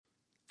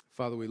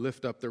Father, we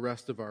lift up the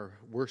rest of our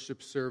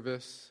worship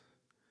service.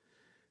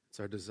 It's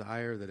our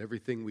desire that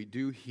everything we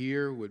do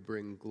here would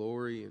bring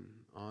glory and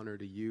honor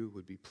to you,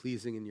 would be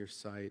pleasing in your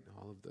sight.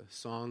 All of the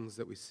songs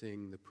that we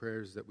sing, the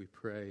prayers that we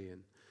pray.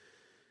 And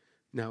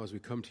now as we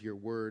come to your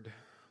word,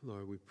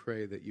 Lord, we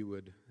pray that you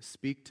would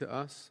speak to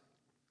us.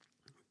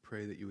 We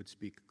pray that you would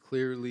speak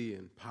clearly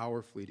and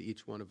powerfully to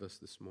each one of us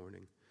this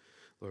morning.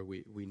 Lord,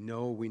 we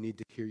know we need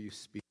to hear you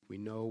speak. We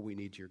know we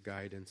need your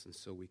guidance, and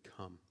so we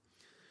come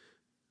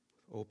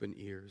with open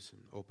ears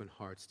and open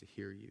hearts to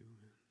hear you.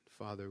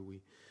 Father,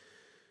 we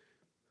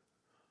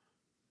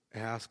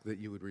ask that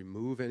you would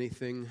remove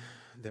anything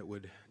that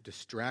would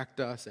distract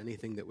us,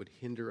 anything that would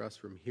hinder us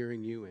from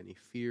hearing you, any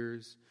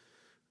fears,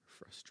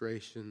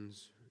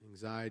 frustrations,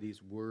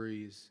 anxieties,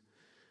 worries,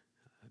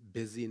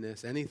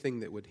 busyness, anything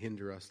that would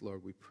hinder us,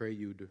 Lord. We pray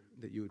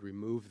that you would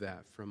remove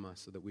that from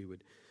us so that we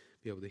would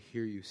be able to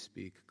hear you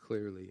speak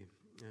clearly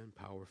and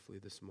powerfully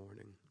this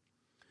morning.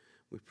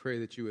 We pray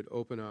that you would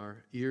open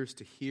our ears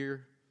to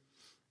hear,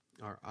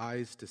 our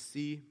eyes to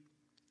see,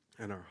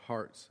 and our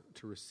hearts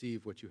to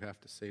receive what you have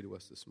to say to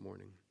us this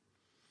morning.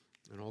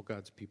 And all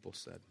God's people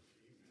said,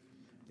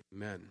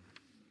 amen.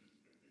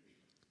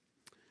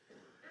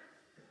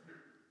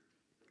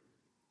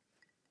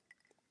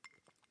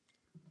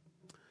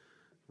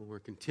 Well, we're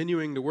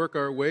continuing to work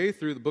our way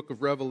through the book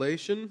of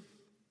Revelation,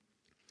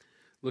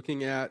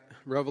 looking at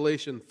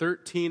Revelation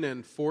 13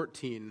 and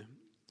 14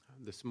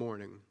 this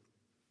morning.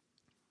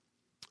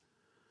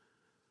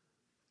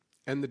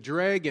 And the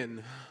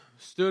dragon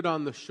stood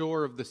on the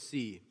shore of the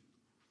sea.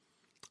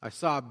 I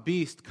saw a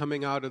beast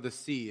coming out of the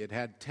sea. It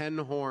had 10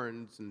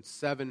 horns and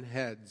 7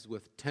 heads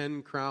with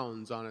 10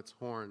 crowns on its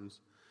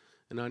horns,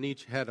 and on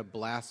each head a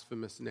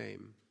blasphemous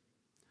name.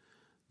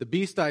 The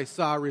beast I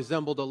saw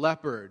resembled a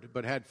leopard,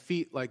 but had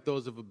feet like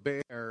those of a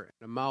bear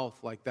and a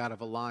mouth like that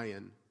of a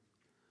lion.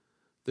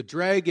 The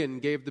dragon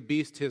gave the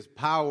beast his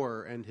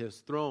power and his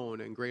throne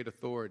and great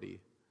authority.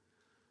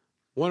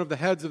 One of the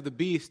heads of the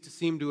beast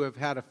seemed to have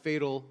had a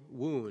fatal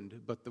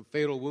wound, but the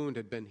fatal wound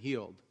had been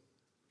healed.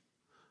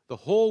 The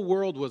whole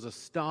world was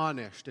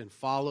astonished and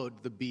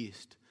followed the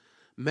beast.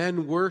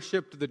 Men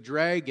worshipped the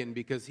dragon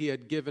because he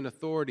had given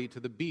authority to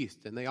the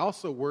beast, and they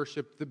also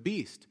worshipped the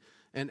beast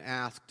and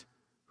asked,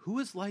 "Who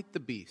is like the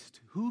beast?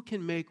 Who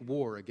can make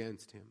war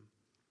against him?"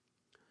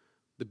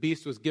 The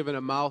beast was given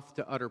a mouth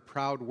to utter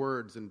proud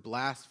words and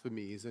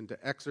blasphemies and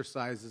to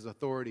exercise his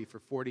authority for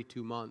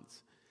 42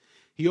 months.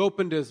 He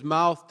opened his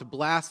mouth to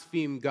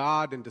blaspheme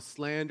God and to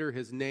slander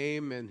his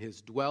name and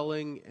his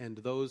dwelling and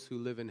those who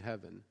live in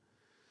heaven.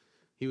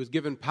 He was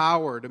given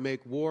power to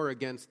make war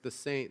against the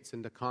saints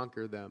and to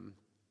conquer them.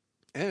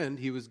 And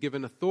he was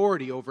given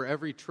authority over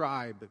every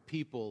tribe,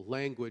 people,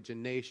 language,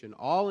 and nation.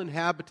 All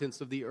inhabitants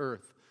of the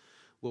earth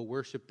will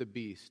worship the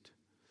beast.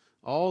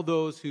 All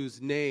those whose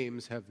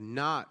names have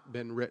not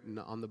been written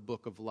on the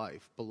book of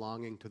life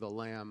belonging to the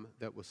Lamb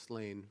that was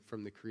slain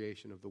from the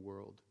creation of the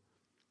world.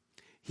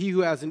 He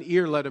who has an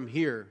ear, let him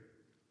hear.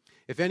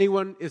 If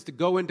anyone is to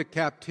go into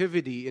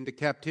captivity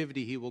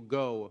he will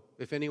go.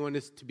 If anyone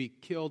is to be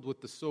killed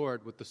with the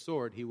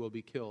sword he will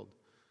be killed.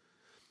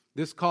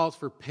 This calls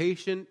for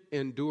patient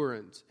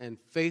endurance and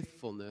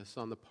faithfulness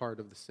on the part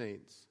of the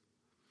saints.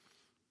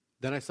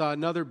 Then I saw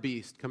another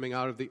beast coming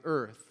out of the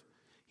earth.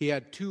 He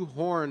had 2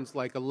 horns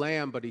like a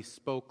lamb, but he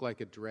spoke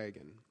like a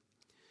dragon.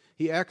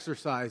 He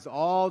exercised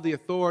all the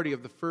authority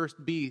of the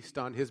first beast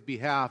on his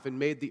behalf and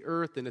made the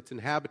earth and its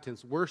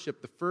inhabitants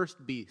worship the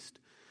first beast,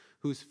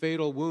 whose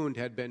fatal wound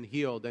had been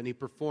healed, and he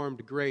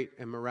performed great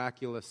and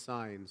miraculous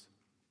signs,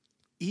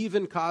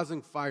 even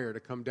causing fire to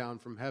come down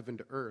from heaven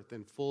to earth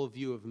in full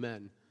view of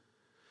men.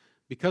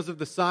 Because of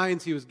the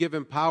signs he was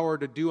given power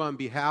to do on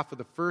behalf of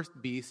the first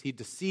beast, he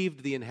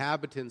deceived the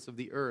inhabitants of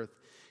the earth.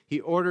 He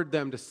ordered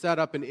them to set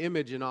up an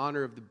image in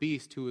honor of the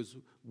beast who was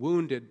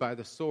wounded by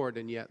the sword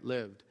and yet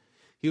lived.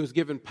 He was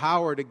given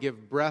power to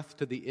give breath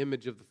to the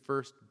image of the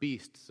first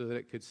beast so that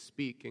it could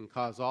speak and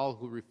cause all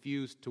who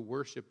refused to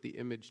worship the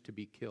image to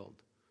be killed.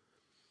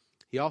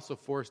 He also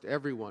forced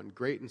everyone,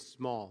 great and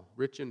small,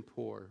 rich and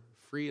poor,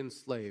 free and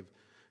slave,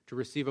 to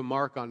receive a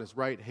mark on his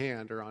right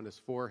hand or on his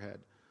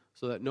forehead,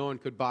 so that no one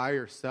could buy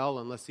or sell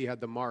unless he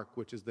had the mark,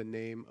 which is the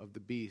name of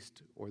the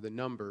beast or the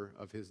number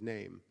of his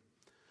name.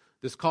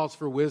 This calls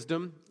for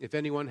wisdom. If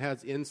anyone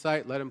has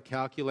insight, let him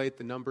calculate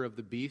the number of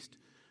the beast,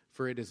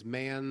 for it is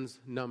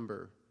man's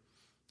number.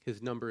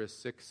 His number is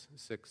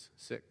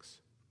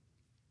 666.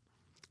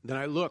 Then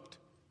I looked,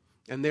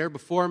 and there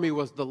before me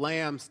was the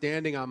Lamb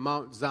standing on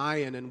Mount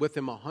Zion, and with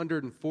him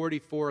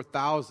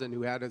 144,000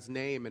 who had his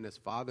name and his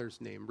Father's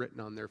name written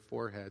on their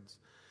foreheads.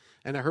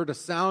 And I heard a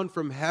sound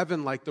from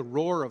heaven like the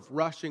roar of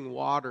rushing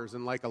waters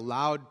and like a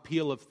loud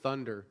peal of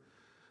thunder.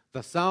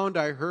 The sound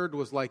I heard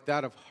was like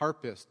that of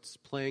harpists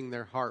playing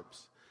their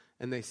harps,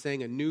 and they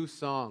sang a new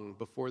song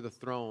before the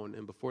throne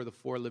and before the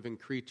 4 living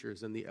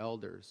creatures and the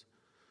elders.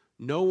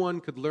 No one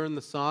could learn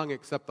the song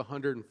except the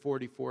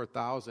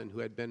 144,000 who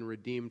had been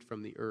redeemed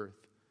from the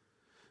earth.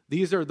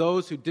 These are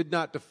those who did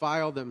not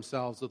defile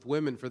themselves with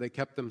women, for they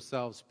kept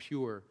themselves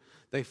pure.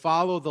 They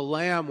follow the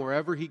Lamb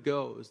wherever he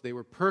goes. They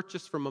were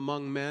purchased from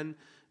among men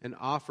and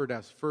offered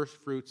as first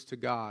fruits to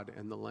God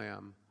and the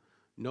Lamb.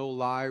 No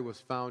lie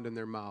was found in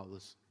their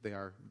mouths. They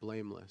are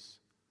blameless.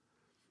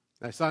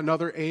 I saw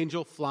another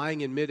angel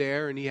flying in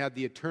midair, and he had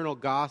the eternal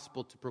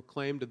gospel to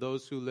proclaim to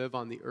those who live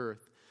on the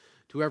earth,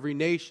 to every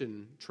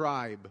nation,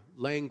 tribe,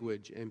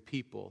 language, and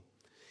people.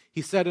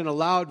 He said in a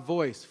loud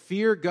voice,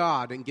 "Fear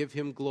God and give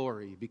him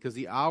glory, because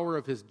the hour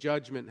of his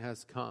judgment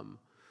has come.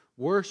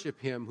 Worship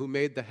him who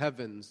made the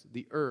heavens,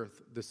 the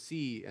earth, the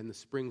sea, and the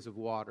springs of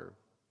water."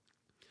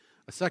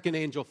 A second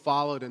angel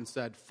followed and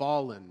said,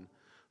 "Fallen,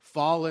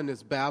 fallen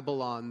is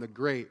Babylon the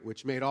Great,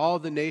 which made all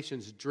the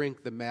nations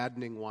drink the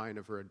maddening wine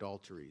of her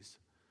adulteries."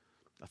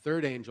 A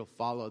third angel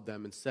followed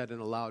them and said in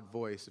a loud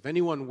voice, "If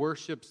anyone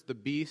worships the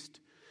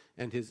beast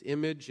and his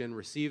image and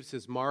receives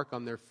his mark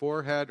on their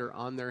forehead or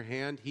on their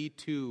hand, he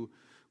too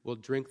will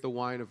drink the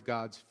wine of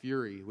God's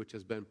fury, which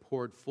has been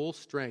poured full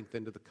strength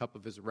into the cup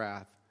of his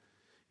wrath.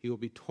 He will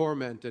be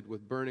tormented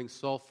with burning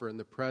sulfur in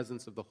the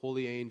presence of the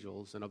holy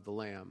angels and of the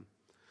Lamb,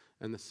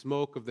 and the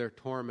smoke of their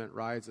torment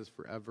rises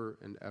forever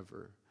and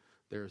ever.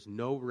 There is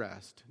no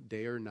rest,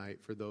 day or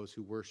night, for those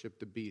who worship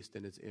the beast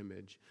and his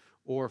image,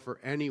 or for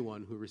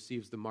anyone who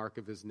receives the mark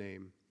of his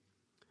name.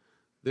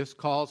 This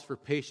calls for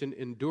patient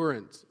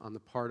endurance on the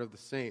part of the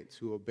saints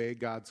who obey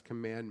God's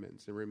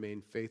commandments and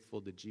remain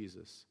faithful to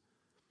Jesus."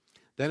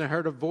 Then I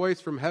heard a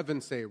voice from heaven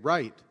say,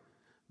 "Write,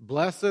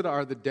 blessed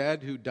are the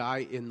dead who die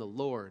in the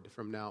Lord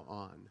from now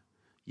on.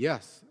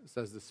 Yes,"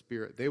 says the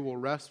Spirit, "they will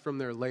rest from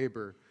their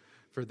labor,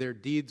 for their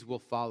deeds will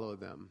follow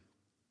them."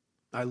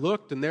 I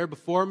looked, and there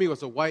before me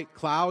was a white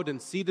cloud,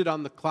 and seated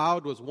on the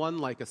cloud was one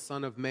like a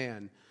son of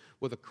man,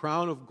 with a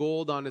crown of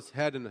gold on his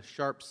head and a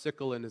sharp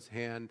sickle in his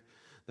hand.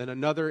 Then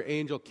another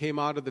angel came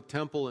out of the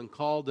temple and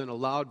called in a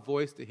loud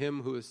voice to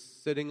him who is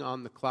sitting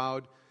on the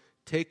cloud,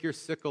 "Take your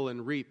sickle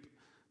and reap,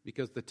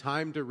 because the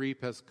time to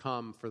reap has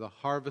come, for the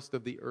harvest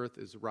of the earth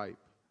is ripe."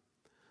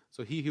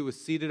 So he who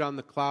was seated on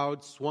the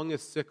cloud swung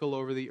his sickle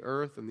over the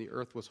earth, and the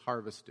earth was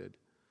harvested.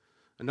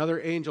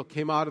 Another angel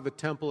came out of the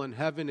temple in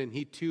heaven, and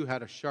he too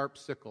had a sharp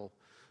sickle.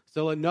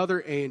 Still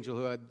another angel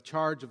who had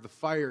charge of the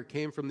fire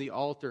came from the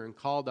altar and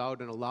called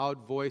out in a loud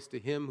voice to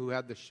him who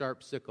had the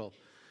sharp sickle,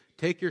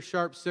 "Take your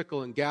sharp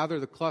sickle and gather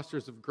the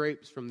clusters of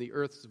grapes from the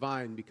earth's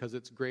vine, because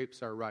its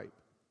grapes are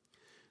ripe."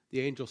 The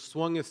angel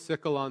swung his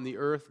sickle on the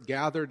earth,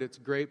 gathered its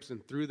grapes,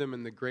 and threw them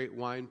in the great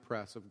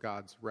winepress of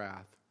God's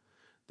wrath.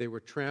 They were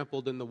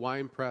trampled in the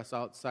winepress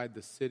outside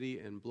the city,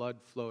 and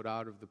blood flowed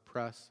out of the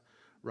press,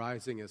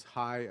 rising as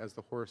high as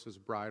the horse's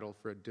bridle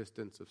for a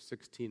distance of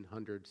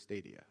 1,600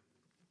 stadia.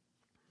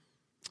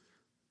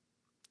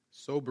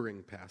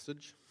 Sobering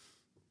passage.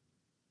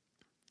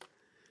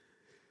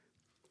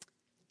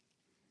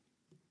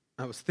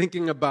 I was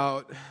thinking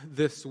about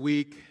this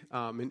week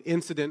an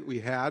incident we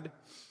had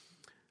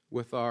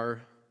with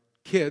our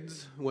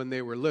kids when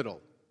they were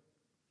little.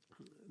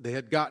 They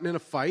had gotten in a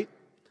fight,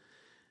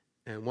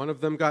 and one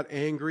of them got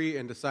angry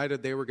and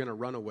decided they were going to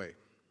run away.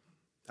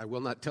 I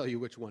will not tell you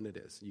which one it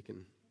is. You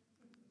can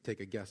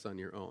take a guess on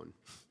your own.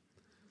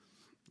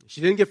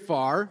 She didn't get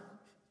far,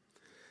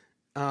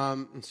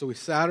 and so we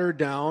sat her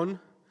down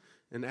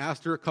and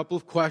asked her a couple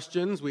of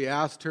questions. We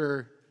asked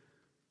her,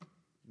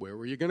 "Where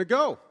were you going to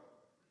go?"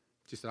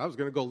 She said, "I was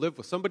going to go live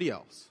with somebody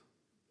else."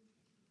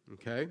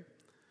 Okay?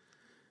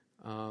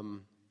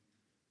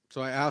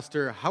 So I asked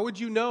her, "How would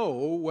you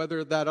know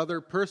whether that other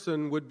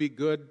person would be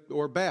good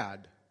or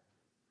bad?"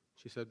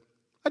 She said,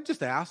 "I'd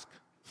just ask."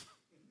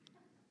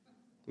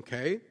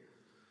 Okay?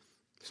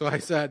 So I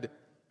said,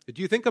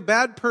 "Do you think a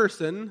bad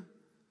person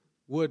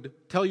would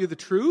tell you the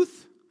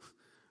truth,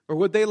 or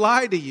would they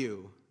lie to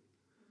you?"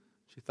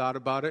 She thought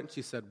about it, and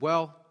she said,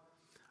 "Well,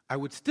 I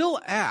would still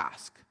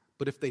ask,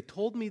 but if they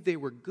told me they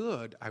were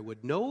good, I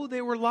would know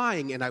they were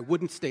lying, and I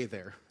wouldn't stay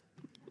there."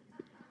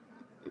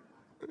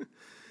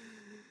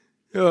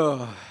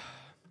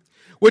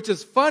 Which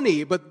is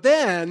funny, but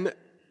then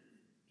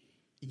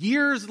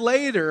years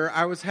later,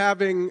 I was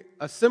having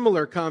a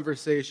similar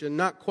conversation,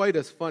 not quite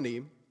as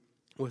funny,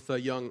 with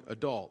a young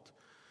adult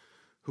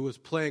who was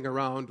playing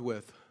around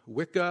with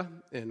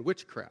Wicca and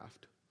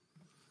witchcraft.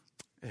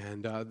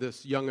 And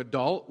this young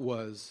adult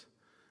was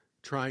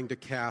trying to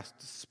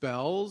cast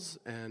spells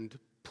and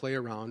play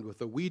around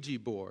with a Ouija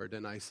board.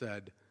 And I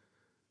said,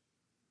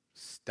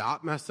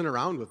 "Stop messing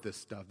around with this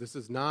stuff. This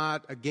is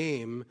not a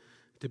game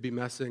to be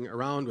messing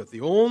around with. The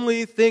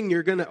only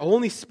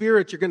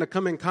spirits you're going to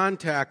come in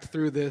contact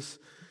through this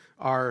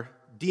are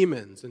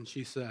demons." And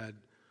she said,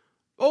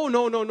 "Oh,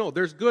 no.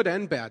 There's good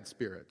and bad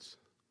spirits.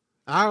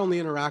 I only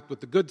interact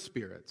with the good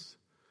spirits."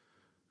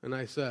 And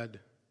I said,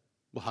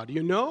 "Well, how do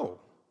you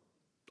know?"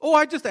 "Oh,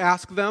 I just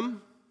ask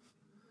them."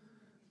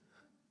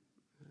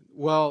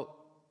 Well,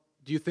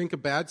 do you think a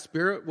bad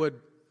spirit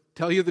would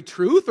tell you the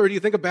truth, or do you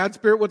think a bad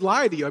spirit would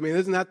lie to you? I mean,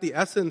 isn't that the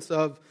essence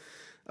of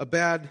a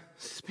bad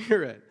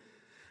spirit?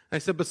 I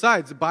said,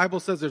 besides, the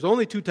Bible says there's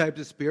only two types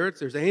of spirits.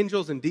 There's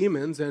angels and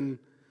demons, and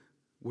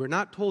we're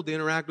not told to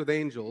interact with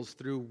angels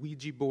through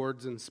Ouija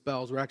boards and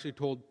spells. We're actually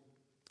told,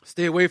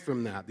 stay away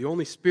from that. The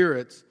only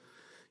spirits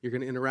you're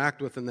going to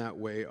interact with in that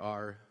way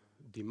are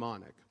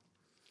demonic.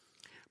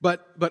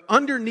 But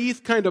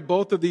underneath kind of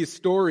both of these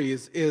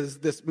stories is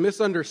this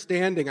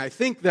misunderstanding, I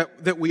think,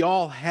 that we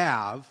all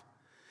have,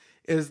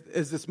 is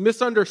this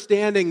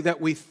misunderstanding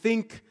that we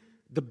think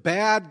the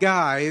bad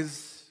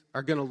guys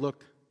are going to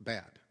look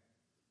bad.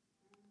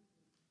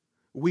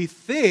 We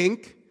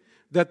think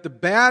that the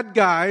bad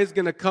guy is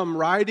going to come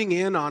riding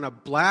in on a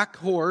black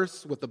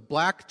horse with a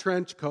black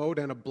trench coat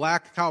and a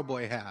black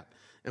cowboy hat.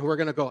 And we're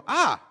going to go,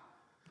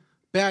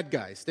 bad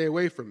guy, stay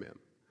away from him,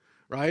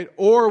 right?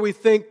 Or we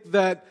think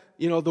that,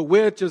 the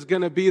witch is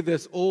going to be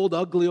this old,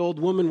 ugly old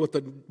woman with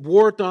a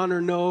wart on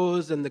her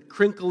nose and the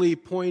crinkly,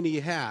 pointy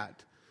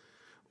hat.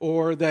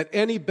 Or that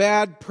any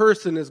bad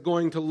person is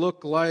going to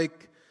look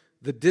like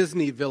the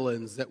Disney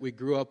villains that we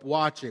grew up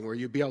watching, where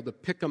you'd be able to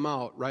pick them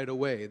out right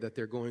away, that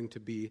they're going to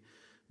be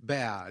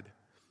bad.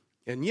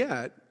 And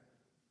yet,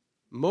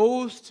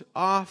 most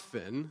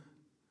often,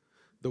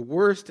 the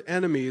worst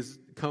enemies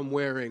come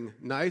wearing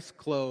nice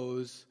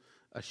clothes,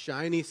 a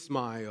shiny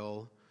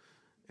smile,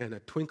 and a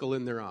twinkle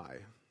in their eye.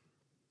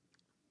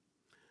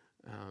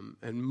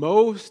 And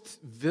most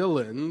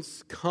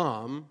villains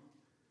come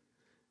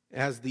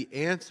as the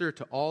answer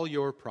to all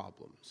your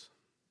problems,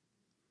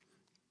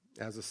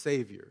 as a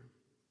savior.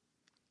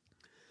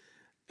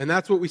 And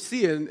that's what we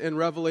see in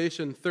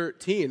Revelation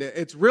 13.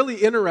 It's really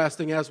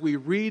interesting as we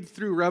read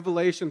through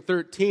Revelation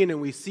 13 and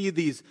we see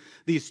these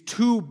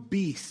two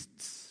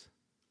beasts,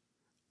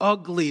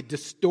 ugly,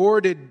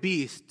 distorted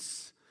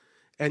beasts,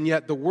 and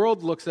yet the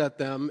world looks at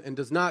them and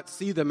does not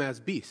see them as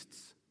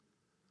beasts.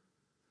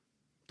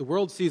 The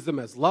world sees them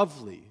as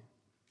lovely,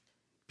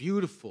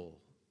 beautiful,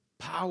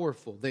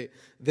 powerful.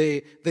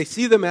 They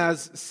see them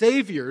as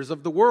saviors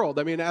of the world.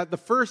 I mean, at the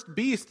first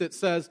beast, it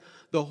says,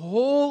 the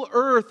whole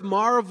earth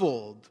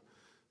marveled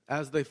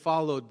as they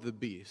followed the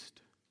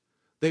beast.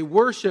 They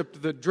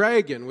worshiped the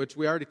dragon, which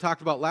we already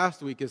talked about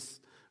last week,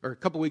 or a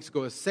couple weeks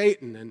ago, as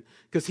Satan, and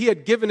because he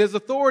had given his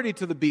authority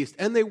to the beast.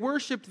 And they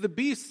worshiped the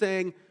beast,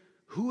 saying,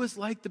 who is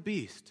like the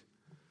beast?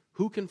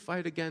 Who can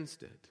fight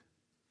against it?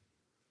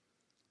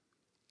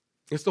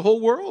 It's the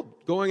whole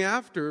world going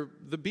after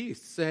the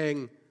beast,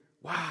 saying,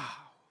 wow,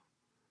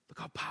 look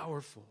how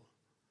powerful,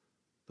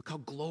 look how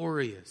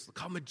glorious, look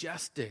how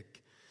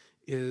majestic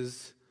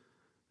is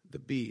the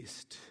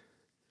beast.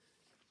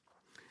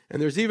 And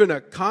there's even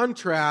a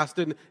contrast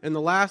in the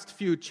last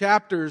few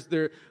chapters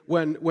there,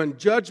 when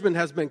judgment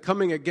has been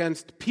coming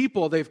against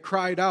people, they've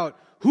cried out,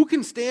 who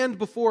can stand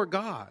before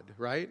God,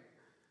 right?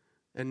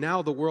 And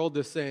now the world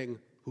is saying,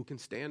 who can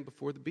stand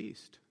before the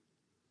beast?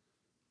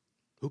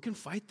 Who can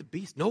fight the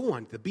beast? No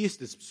one. The beast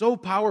is so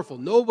powerful.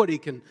 Nobody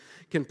can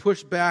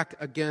push back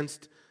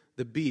against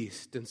the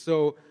beast. And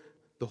so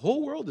the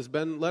whole world has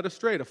been led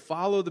astray to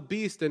follow the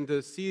beast and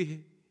to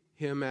see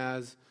him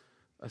as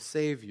a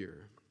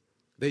savior.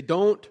 They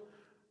don't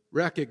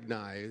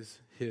recognize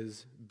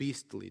his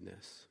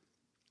beastliness.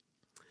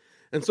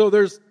 And so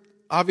there's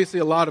obviously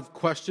a lot of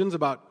questions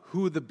about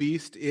who the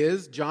beast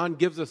is. John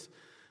gives us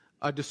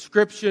a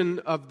description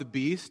of the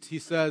beast. He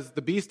says,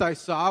 the beast I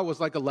saw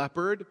was like a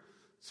leopard.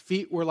 Its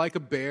feet were like a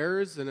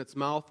bear's, and its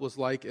mouth was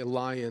like a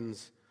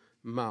lion's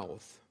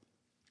mouth.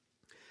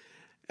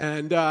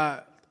 And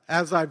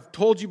as I've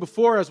told you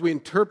before, as we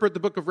interpret the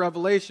book of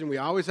Revelation, we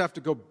always have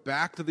to go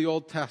back to the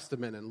Old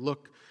Testament and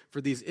look for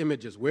these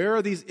images. Where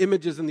are these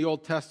images in the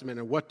Old Testament,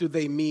 and what do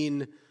they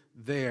mean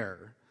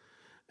there?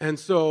 And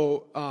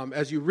so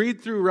as you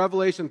read through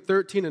Revelation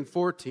 13 and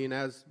 14,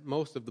 as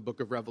most of the book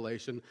of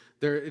Revelation,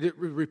 it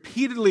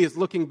repeatedly is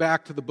looking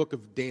back to the book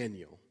of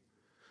Daniel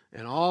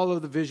and all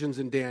of the visions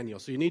in Daniel.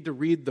 So you need to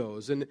read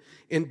those. And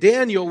in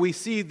Daniel, we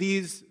see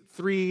these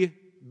three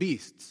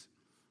beasts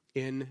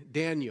in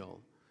Daniel.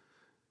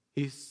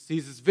 He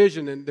sees this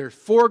vision, and there's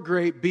four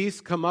great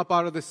beasts come up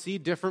out of the sea,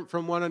 different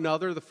from one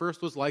another. The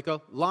first was like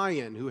a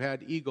lion who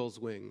had eagle's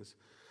wings.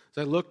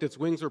 As I looked, its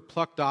wings were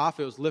plucked off.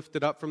 It was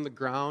lifted up from the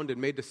ground and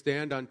made to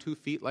stand on 2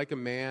 feet like a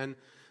man.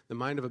 The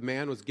mind of a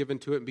man was given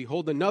to it. And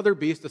behold, another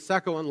beast, a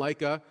second one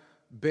like a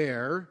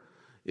bear.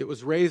 It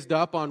was raised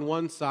up on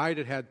one side.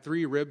 It had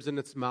 3 ribs in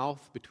its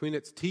mouth between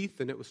its teeth,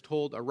 and it was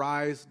told,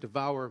 arise,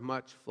 devour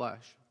much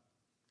flesh.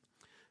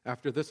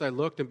 After this I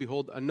looked, and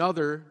behold,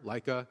 another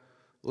like a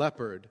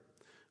leopard,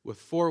 with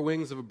 4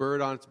 wings of a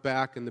bird on its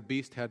back, and the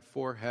beast had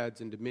 4 heads,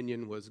 and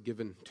dominion was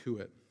given to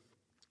it.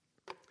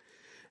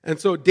 And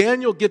so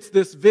Daniel gets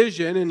this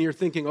vision, and you're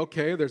thinking,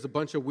 okay, there's a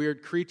bunch of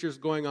weird creatures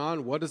going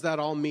on. What does that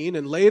all mean?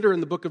 And later in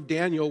the book of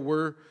Daniel,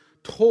 we're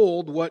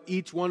told what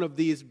each one of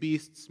these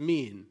beasts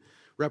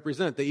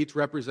represent. They each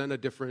represent a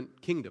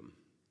different kingdom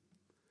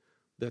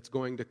that's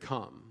going to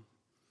come.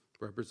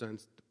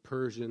 Represents the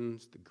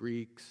Persians, the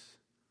Greeks,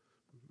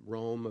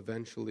 Rome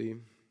eventually.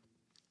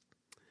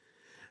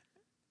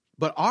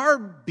 But our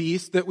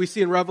beast that we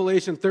see in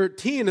Revelation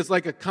 13 is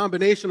like a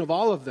combination of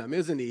all of them,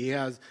 isn't he?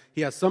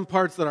 He has some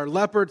parts that are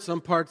leopard,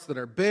 some parts that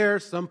are bear,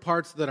 some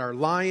parts that are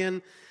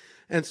lion.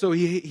 And so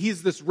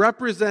he's this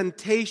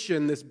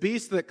representation, this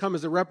beast that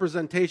comes as a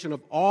representation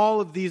of all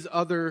of these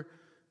other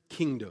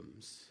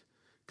kingdoms.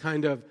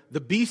 kind of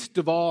the beast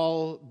of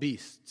all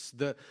beasts,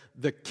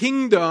 the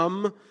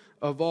kingdom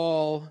of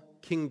all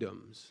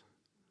kingdoms.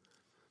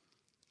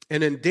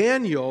 And in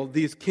Daniel,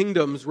 these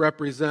kingdoms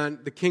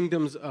represent the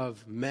kingdoms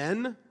of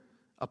men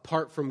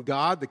apart from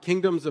God, the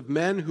kingdoms of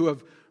men who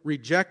have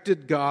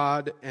rejected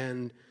God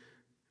and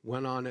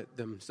went on it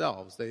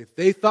themselves.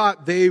 They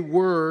thought they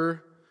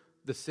were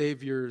the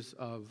saviors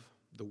of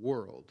the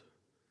world.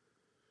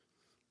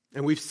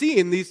 And we've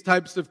seen these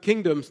types of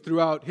kingdoms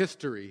throughout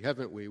history,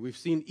 haven't we? We've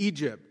seen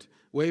Egypt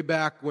way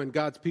back when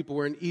God's people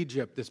were in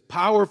Egypt, this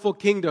powerful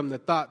kingdom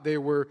that thought they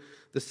were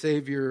the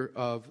savior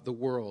of the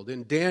world.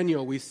 In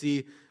Daniel, we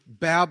see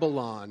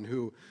Babylon,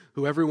 who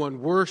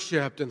everyone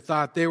worshipped and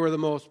thought they were the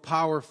most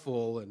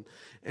powerful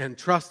and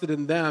trusted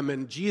in them.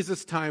 In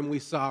Jesus' time, we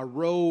saw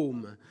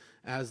Rome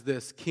as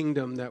this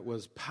kingdom that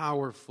was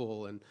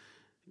powerful and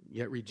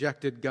yet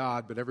rejected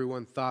God, but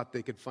everyone thought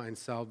they could find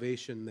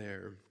salvation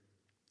there.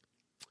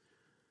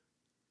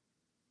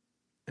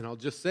 And I'll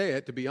just say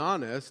it, to be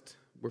honest,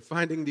 we're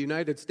finding the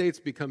United States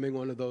becoming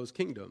one of those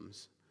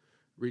kingdoms,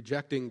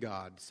 rejecting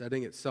God,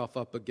 setting itself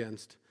up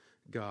against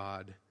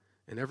God,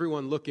 and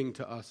everyone looking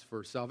to us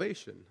for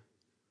salvation.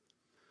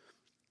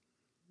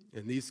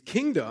 And these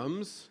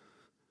kingdoms,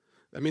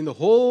 the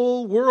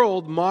whole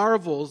world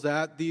marvels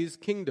at these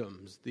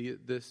kingdoms,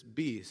 this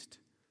beast.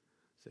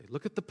 Say,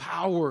 look at the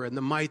power and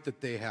the might that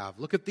they have.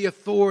 Look at the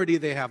authority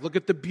they have. Look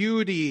at the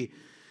beauty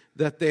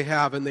that they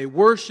have. And they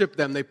worship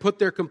them. They put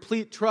their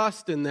complete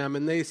trust in them.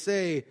 And they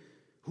say,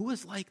 who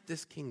is like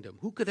this kingdom?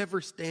 Who could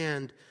ever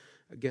stand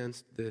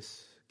against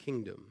this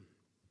kingdom?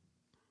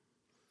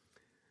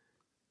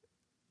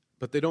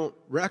 But they don't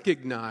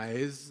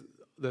recognize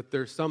that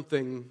there's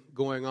something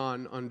going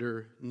on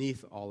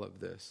underneath all of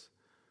this.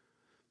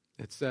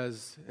 It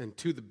says, and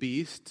to the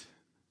beast,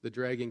 the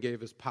dragon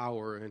gave his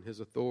power and his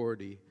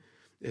authority,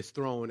 his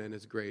throne and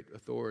his great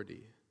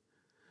authority.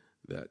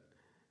 That,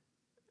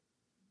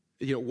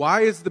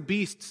 why is the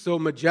beast so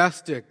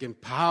majestic and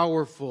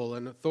powerful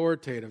and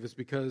authoritative? It's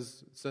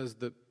because it says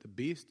that the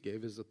beast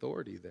gave his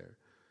authority there.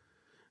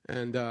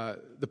 And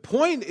the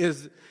point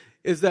is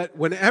that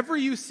whenever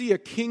you see a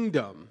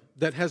kingdom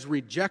that has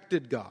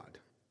rejected God,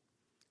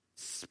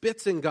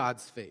 spits in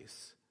God's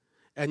face,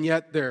 and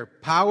yet they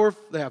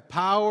have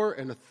power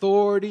and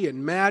authority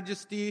and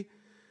majesty,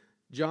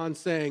 John's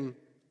saying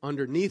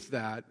underneath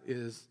that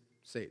is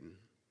Satan.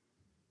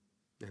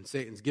 And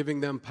Satan's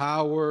giving them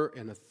power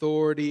and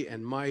authority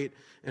and might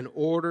in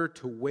order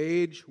to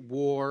wage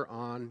war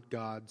on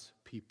God's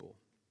people.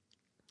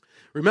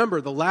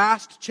 Remember, the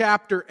last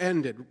chapter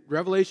ended,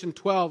 Revelation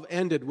 12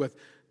 ended with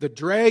the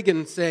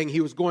dragon saying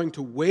he was going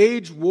to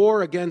wage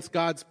war against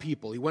God's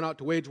people. He went out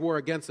to wage war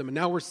against them. And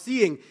now we're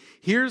seeing,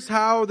 here's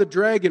how the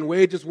dragon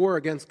wages war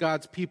against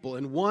God's people.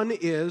 And one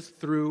is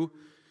through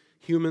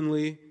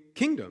humanly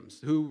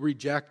kingdoms who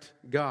reject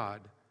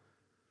God.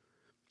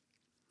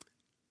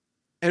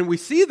 And we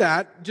see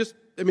that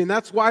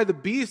that's why the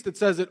beast, it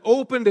says it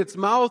opened its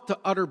mouth to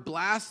utter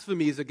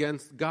blasphemies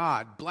against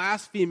God,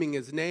 blaspheming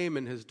his name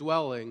and his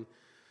dwelling,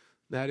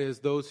 that is,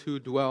 those who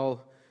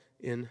dwell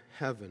in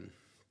heaven.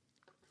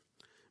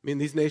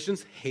 These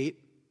nations hate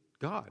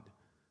God.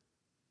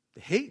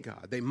 They hate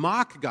God. They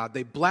mock God.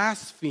 They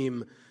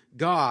blaspheme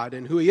God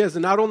and who he is.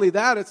 And not only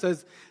that, it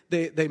says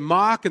they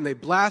mock and they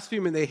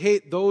blaspheme and they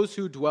hate those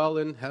who dwell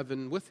in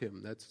heaven with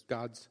him. That's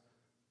God's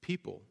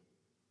people.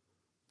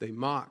 They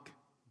mock,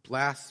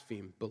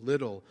 blaspheme,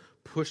 belittle,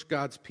 push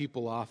God's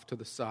people off to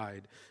the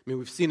side.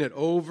 We've seen it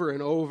over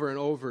and over and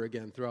over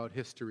again throughout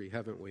history,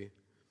 haven't we?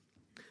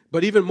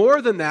 But even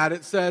more than that,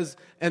 it says,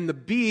 and the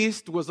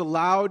beast was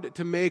allowed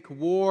to make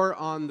war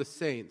on the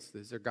saints,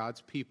 these are God's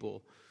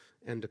people,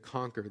 and to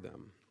conquer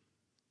them.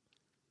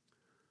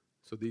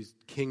 So these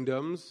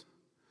kingdoms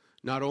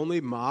not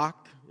only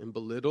mock and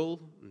belittle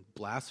and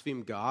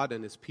blaspheme God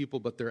and his people,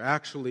 but they're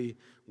actually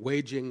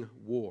waging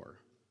war.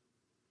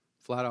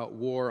 Flat out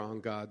war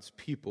on God's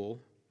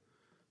people,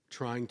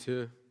 trying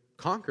to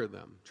conquer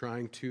them,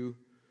 trying to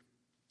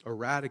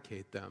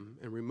eradicate them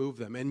and remove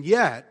them. And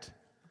yet,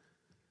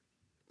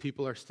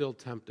 people are still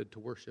tempted to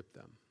worship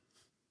them.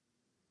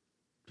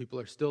 People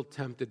are still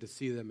tempted to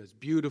see them as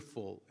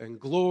beautiful and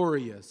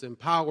glorious and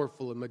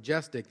powerful and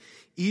majestic,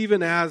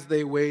 even as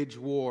they wage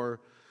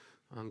war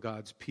on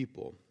God's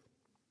people.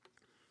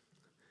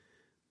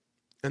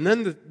 And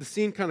then the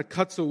scene kind of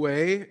cuts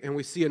away, and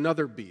we see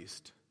another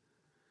beast.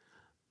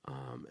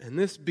 And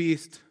this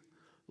beast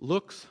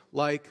looks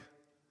like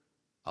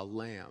a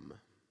lamb.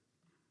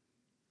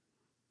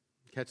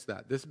 Catch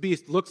that. This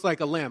beast looks like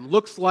a lamb,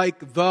 looks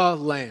like the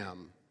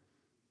lamb.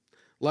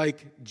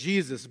 Like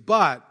Jesus,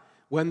 but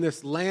when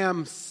this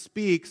lamb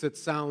speaks, it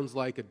sounds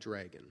like a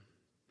dragon.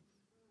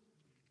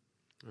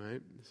 All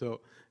right?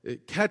 So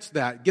catch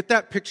that. Get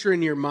that picture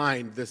in your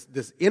mind.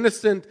 This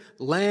innocent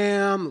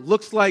lamb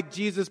looks like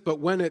Jesus, but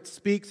when it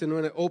speaks and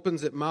when it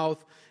opens its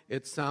mouth,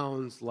 it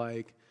sounds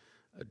like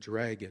a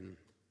dragon.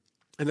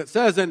 And it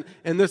says, and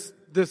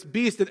this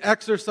beast, it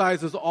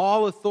exercises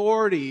all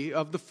authority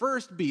of the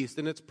first beast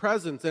in its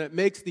presence, and it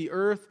makes the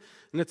earth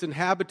and its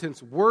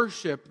inhabitants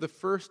worship the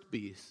first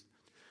beast.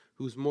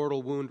 whose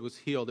mortal wound was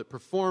healed. It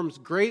performs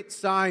great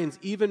signs,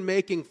 even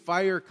making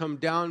fire come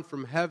down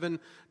from heaven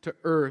to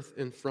earth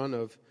in front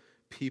of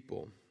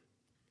people.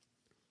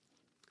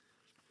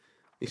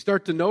 You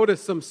start to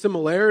notice some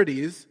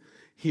similarities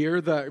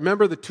here.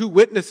 Remember the two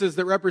witnesses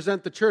that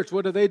represent the church.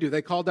 What do?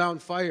 They call down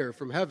fire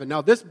from heaven.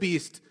 Now this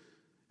beast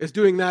is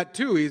doing that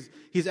too.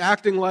 He's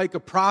acting like a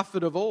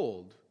prophet of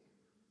old.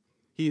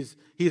 He's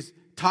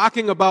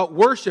talking about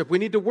worship. We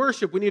need to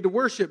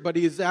worship, but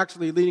he's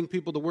actually leading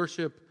people to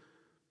worship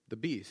the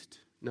beast,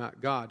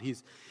 not God.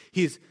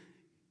 He's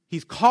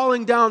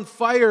calling down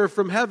fire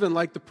from heaven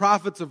like the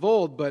prophets of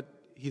old, but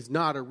he's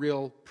not a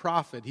real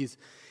prophet.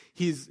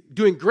 He's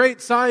doing great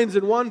signs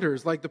and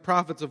wonders like the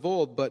prophets of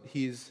old, but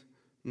he's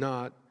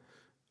not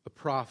a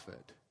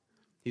prophet.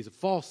 He's a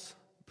false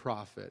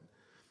prophet.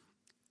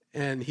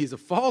 And he's a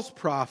false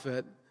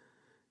prophet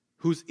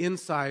who's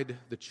inside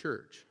the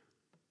church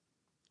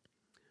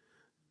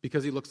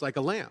because he looks like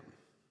a lamb.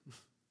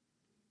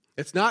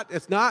 It's not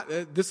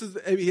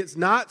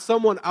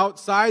someone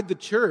outside the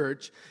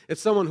church. It's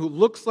someone who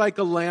looks like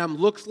a lamb,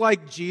 looks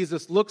like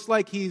Jesus, looks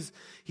like he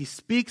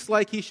speaks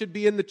like he should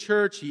be in the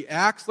church, he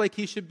acts like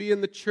he should be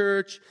in the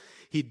church,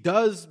 he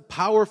does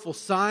powerful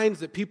signs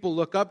that people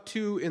look up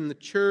to in the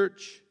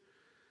church.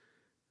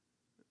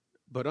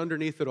 But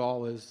underneath it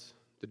all is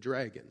the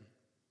dragon.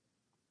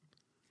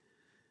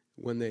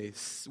 When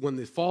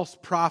the false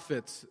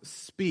prophets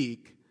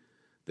speak,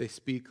 they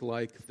speak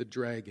like the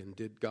dragon.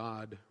 Did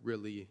God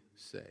really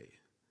say?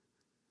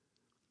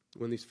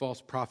 When these false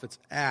prophets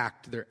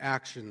act, their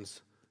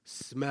actions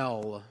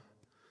smell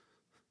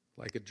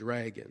like a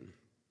dragon.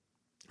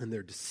 And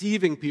they're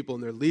deceiving people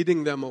and they're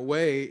leading them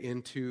away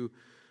into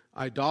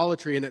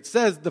idolatry. And it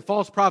says the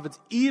false prophets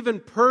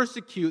even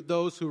persecute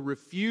those who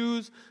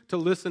refuse to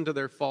listen to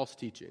their false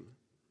teaching.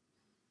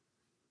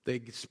 They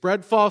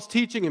spread false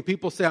teaching and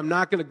people say, I'm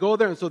not going to go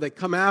there. And so they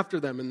come after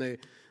them and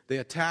they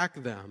attack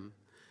them.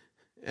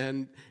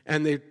 And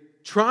they're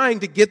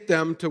trying to get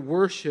them to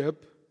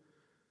worship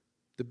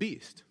the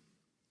beast.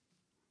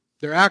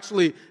 They're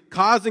actually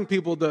causing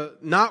people to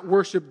not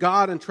worship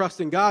God and trust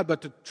in God,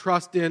 but to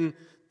trust in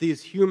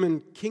these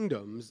human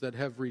kingdoms that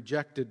have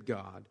rejected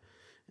God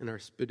and are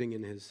spitting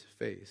in his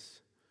face.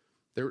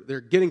 They're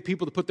getting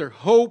people to put their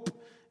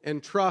hope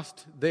and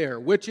trust there,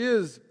 which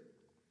is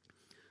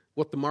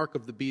what the mark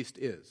of the beast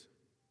is.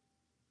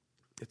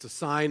 It's a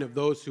sign of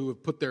those who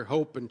have put their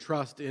hope and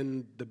trust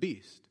in the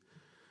beast.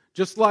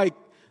 Just like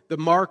the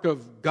mark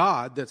of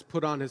God that's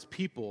put on his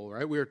people,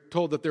 right? We are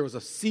told that there was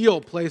a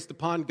seal placed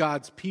upon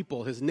God's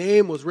people. His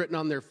name was written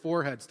on their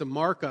foreheads to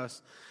mark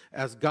us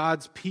as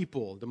God's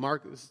people, to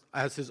mark us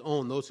as his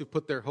own, those who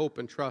put their hope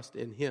and trust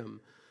in him.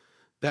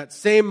 That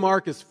same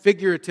mark is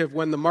figurative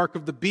when the mark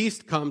of the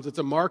beast comes. It's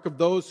a mark of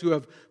those who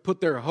have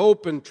put their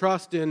hope and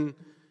trust in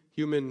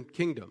human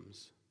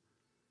kingdoms.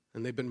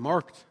 And they've been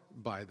marked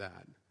by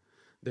that.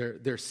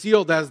 They're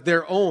sealed as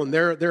their own.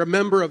 They're a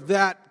member of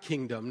that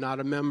kingdom, not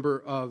a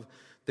member of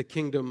the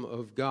kingdom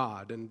of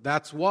God. And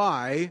that's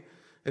why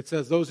it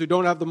says those who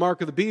don't have the mark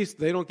of the beast,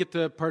 they don't get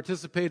to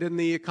participate in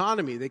the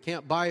economy. They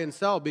can't buy and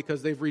sell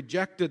because they've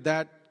rejected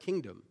that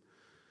kingdom.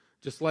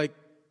 Just like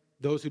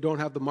those who don't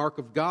have the mark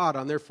of God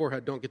on their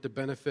forehead don't get to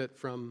benefit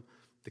from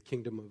the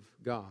kingdom of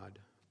God.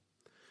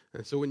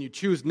 And so when you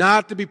choose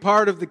not to be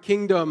part of the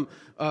kingdom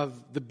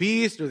of the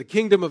beast or the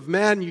kingdom of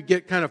men, you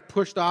get kind of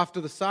pushed off to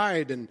the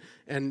side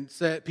and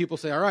people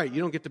say, all right, you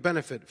don't get to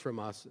benefit from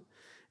us,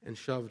 and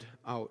shoved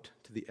out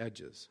to the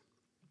edges.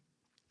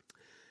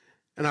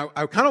 And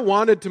I kind of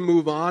wanted to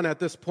move on at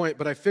this point,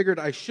 but I figured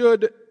I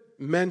should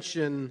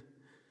mention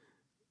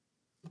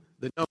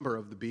the number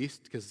of the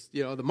beast, because,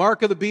 the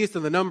mark of the beast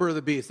and the number of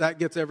the beast, that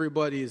gets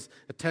everybody's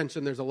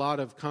attention. There's a lot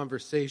of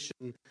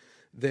conversation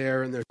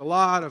there, and there's a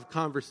lot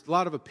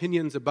of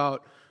opinions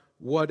about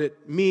what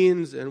it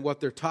means and what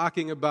they're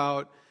talking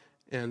about,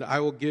 and I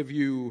will give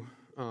you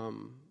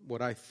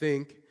what I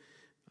think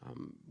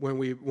when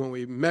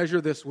we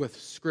measure this with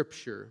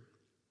Scripture.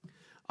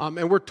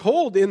 And we're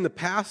told in the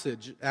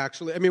passage,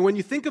 actually, when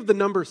you think of the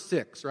number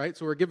 6, right?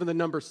 So we're given the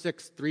number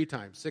 6 3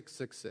 times.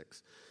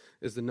 666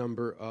 is the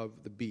number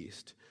of the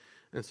beast.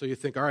 And so you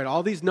think, all right,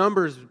 all these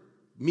numbers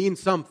mean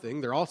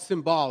something. They're all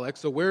symbolic.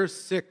 So where's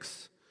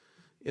 6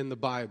 in the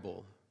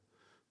Bible?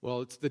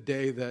 Well, it's the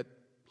day that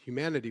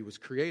humanity was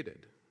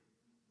created.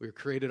 We were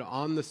created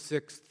on the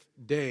 6th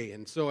day.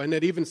 And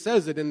it even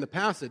says it in the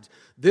passage.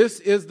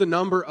 This is the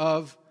number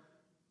of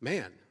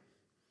man.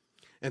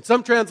 And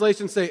some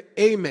translations say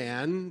a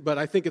man, but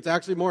I think it's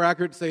actually more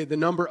accurate to say the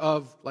number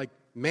of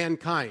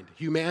mankind,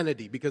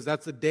 humanity, because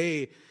that's the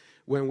day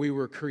when we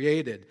were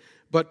created.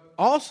 But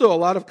also a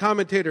lot of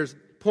commentators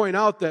point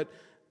out that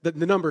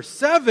the number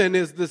 7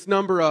 is this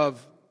number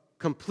of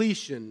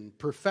completion,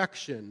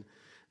 perfection,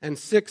 and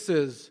 6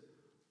 is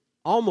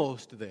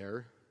almost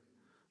there,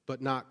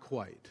 but not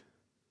quite.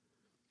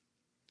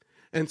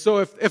 And so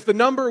if the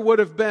number would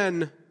have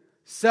been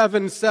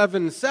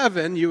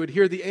 777, you would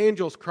hear the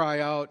angels cry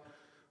out,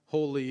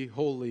 holy,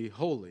 holy,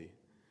 holy.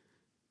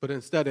 But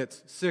instead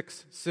it's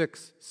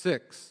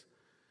 666.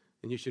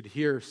 And you should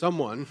hear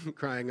someone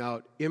crying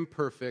out,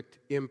 imperfect,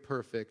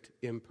 imperfect,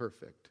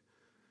 imperfect.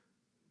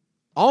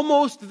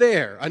 Almost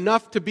there,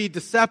 enough to be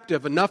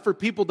deceptive, enough for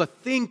people to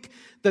think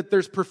that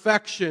there's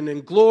perfection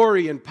and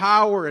glory and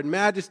power and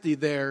majesty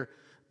there,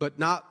 but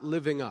not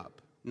living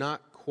up,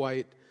 not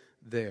quite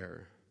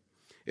there.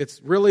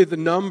 It's really the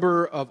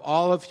number of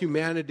all of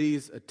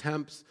humanity's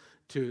attempts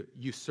to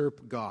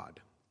usurp God.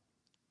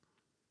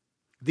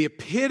 The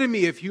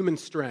epitome of human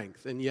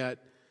strength, and yet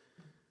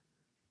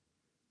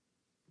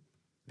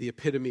the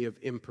epitome of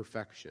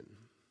imperfection.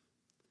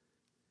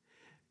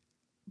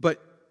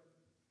 But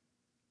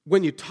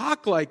when you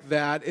talk like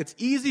that, it's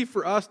easy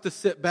for us to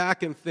sit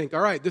back and think, all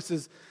right, this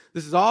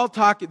is all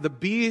talking, the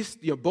beast,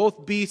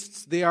 both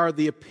beasts, they are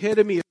the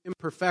epitome of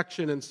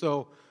imperfection, and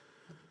so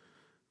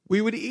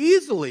we would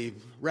easily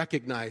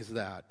recognize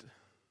that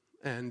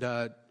and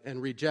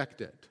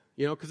reject it,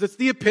 because it's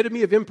the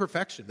epitome of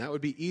imperfection. That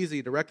would be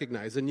easy to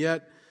recognize, and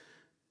yet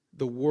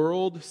the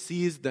world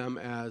sees them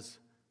as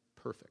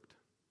perfect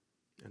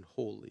and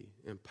holy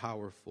and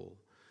powerful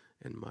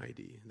and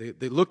mighty.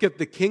 They look at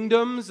the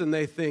kingdoms and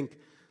they think,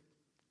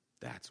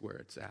 that's where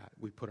it's at.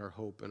 We put our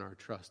hope and our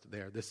trust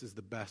there. This is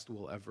the best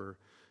we'll ever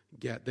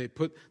get. They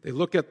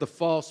look at the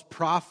false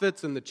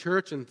prophets in the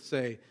church and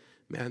say,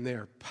 man, they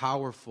are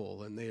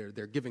powerful and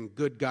they're giving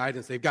good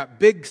guidance. They've got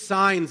big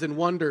signs and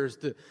wonders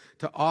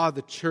to awe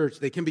the church.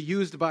 They can be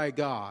used by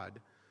God.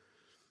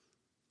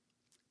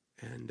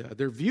 And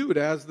they're viewed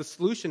as the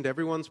solution to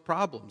everyone's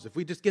problems. If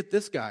we just get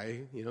this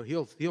guy,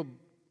 he'll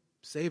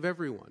save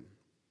everyone.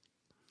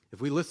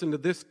 If we listen to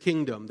this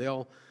kingdom,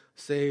 they'll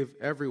save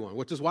everyone,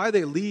 which is why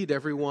they lead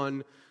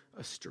everyone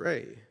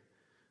astray.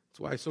 That's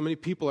why so many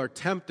people are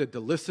tempted to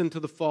listen to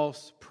the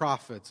false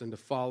prophets and to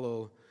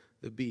follow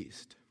the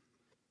beast.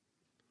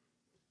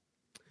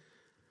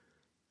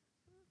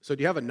 So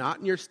do you have a knot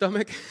in your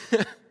stomach?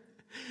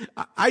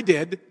 I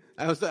did.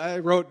 I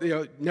wrote,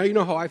 now you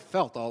know how I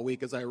felt all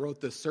week as I wrote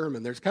this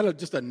sermon. There's kind of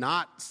just a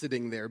knot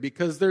sitting there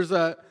because there's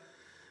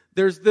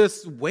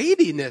this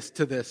weightiness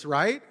to this,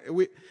 right?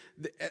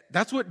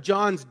 That's what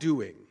John's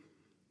doing.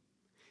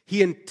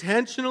 He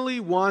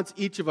intentionally wants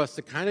each of us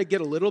to kind of get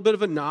a little bit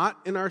of a knot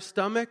in our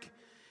stomach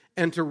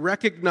and to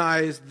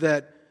recognize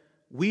that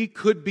we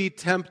could be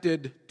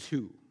tempted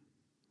too.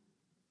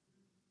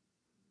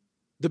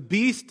 The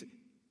beast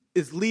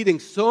is leading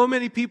so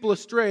many people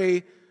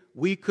astray,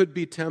 we could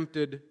be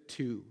tempted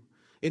too.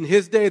 In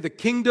his day, the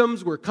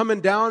kingdoms were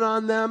coming down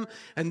on them,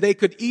 and they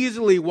could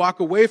easily walk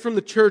away from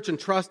the church and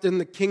trust in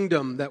the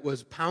kingdom that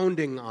was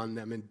pounding on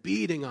them and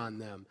beating on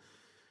them.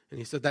 And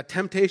he said that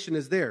temptation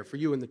is there for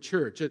you in the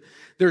church.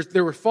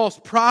 There were false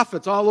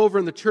prophets all over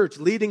in the church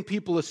leading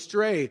people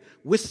astray,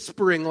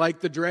 whispering like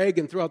the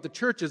dragon throughout the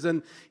churches.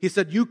 And he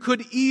said you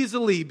could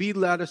easily be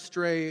led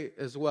astray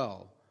as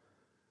well.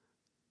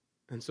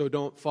 And so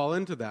don't fall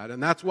into that.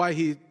 And that's why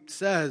he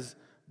says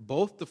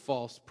both the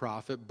false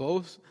prophet,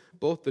 both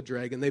the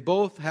dragon, they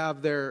both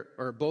have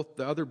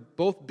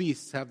both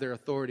beasts have their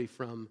authority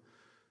from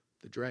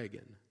the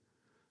dragon.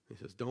 He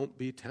says don't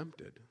be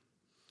tempted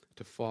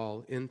to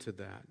fall into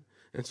that.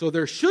 And so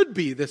there should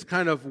be this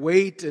kind of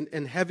weight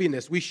and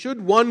heaviness. We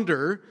should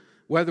wonder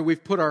whether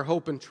we've put our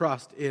hope and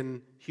trust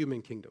in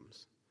human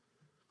kingdoms.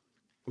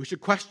 We should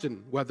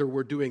question whether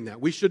we're doing that.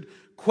 We should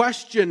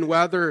question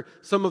whether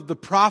some of the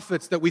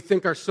prophets that we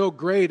think are so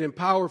great and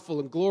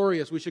powerful and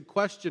glorious, we should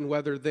question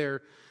whether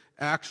they're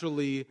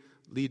actually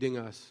leading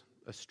us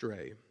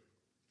astray.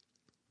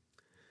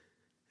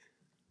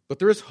 But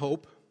there is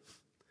hope.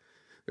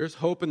 There's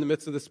hope in the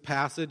midst of this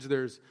passage.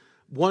 There's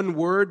one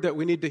word that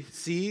we need to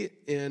see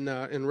in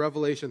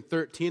Revelation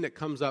 13. It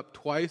comes up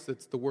twice.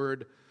 It's the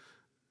word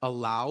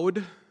allowed.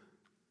 It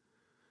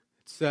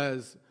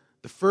says,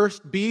 the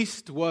first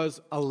beast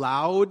was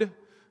allowed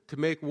to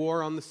make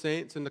war on the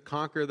saints and to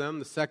conquer them.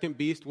 The second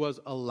beast was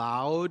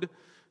allowed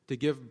to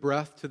give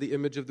breath to the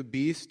image of the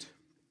beast.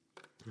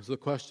 So the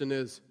question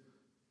is,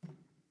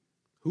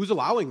 who's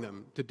allowing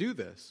them to do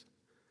this?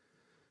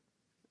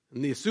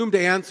 And the assumed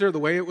answer, the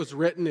way it was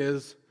written,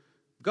 is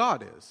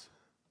God is,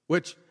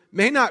 which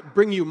may not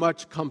bring you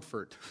much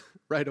comfort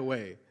right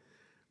away,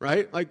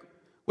 right? Like,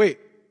 wait,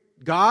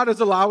 God is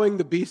allowing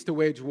the beast to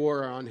wage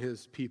war on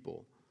his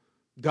people.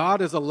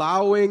 God is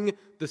allowing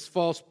this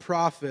false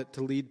prophet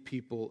to lead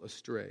people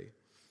astray.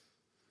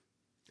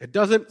 It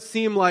doesn't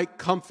seem like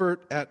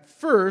comfort at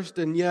first,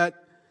 and yet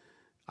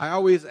I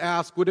always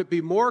ask, would it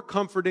be more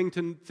comforting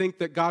to think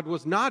that God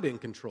was not in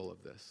control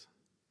of this?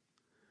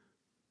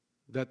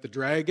 That the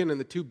dragon and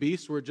the two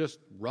beasts were just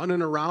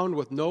running around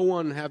with no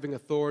one having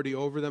authority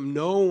over them,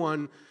 no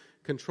one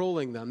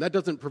controlling them. That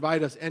doesn't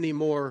provide us any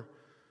more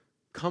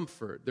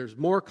comfort. There's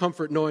more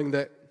comfort knowing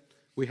that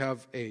we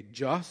have a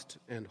just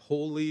and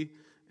holy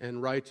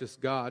and righteous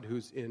God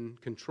who's in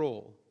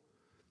control.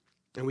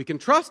 And we can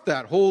trust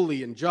that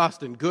holy and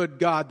just and good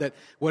God, that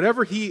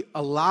whatever he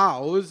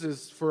allows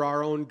is for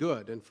our own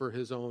good and for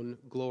his own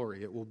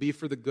glory. It will be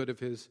for the good of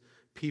his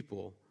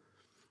people.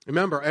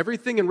 Remember,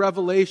 everything in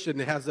Revelation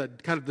has a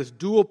kind of this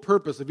dual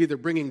purpose of either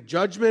bringing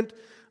judgment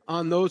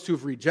on those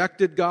who've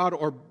rejected God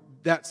or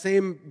that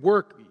same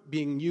work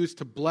being used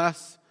to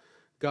bless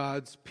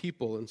God's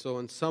people. And so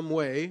in some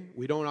way,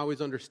 we don't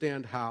always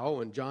understand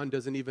how, and John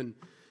doesn't even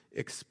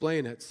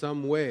explain it,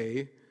 some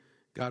way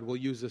God will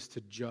use this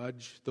to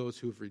judge those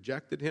who've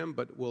rejected him,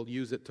 but will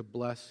use it to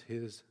bless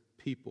his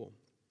people.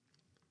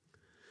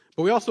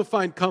 But we also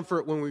find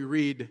comfort when we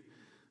read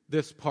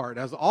this part.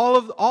 As all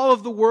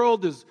of the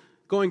world is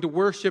going to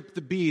worship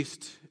the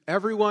beast,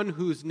 everyone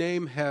whose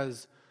name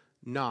has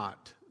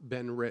not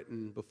been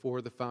written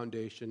before the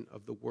foundation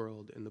of the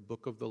world in the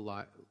book of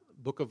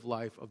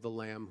life of the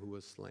Lamb who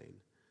was slain.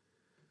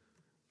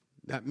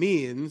 That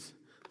means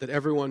that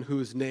everyone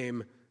whose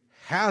name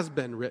has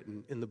been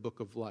written in the book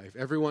of life,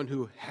 everyone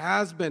who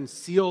has been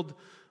sealed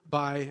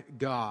by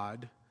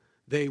God,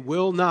 they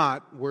will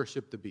not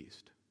worship the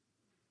beast.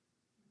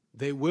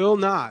 They will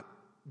not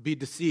be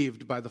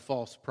deceived by the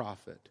false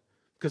prophet,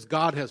 because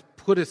God has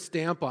put a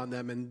stamp on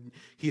them, and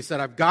he said,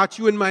 I've got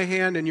you in my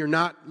hand, and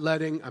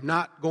I'm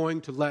not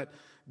going to let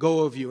go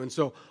of you. And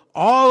so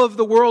all of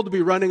the world will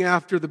be running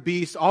after the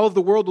beast. All of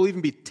the world will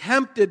even be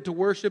tempted to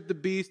worship the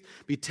beast,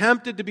 be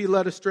tempted to be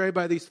led astray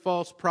by these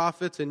false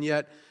prophets, and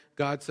yet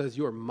God says,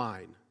 you are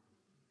mine,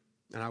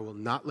 and I will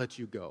not let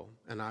you go,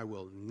 and I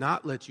will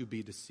not let you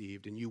be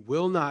deceived, and you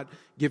will not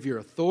give your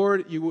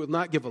authority, you will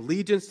not give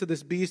allegiance to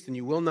this beast, and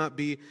you will not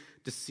be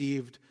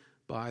deceived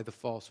by the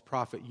false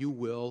prophet. You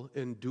will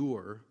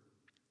endure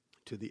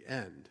to the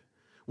end,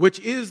 which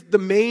is the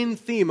main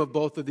theme of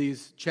both of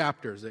these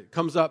chapters. It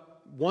comes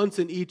up once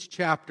in each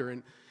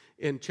chapter.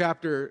 In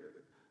chapter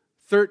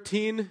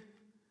 13,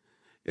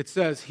 it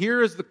says,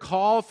 here is the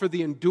call for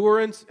the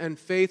endurance and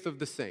faith of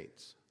the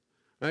saints.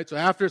 Right? So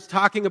after it's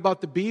talking about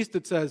the beast,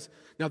 it says,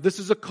 now this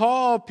is a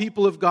call,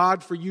 people of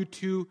God, for you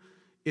to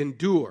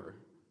endure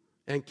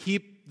and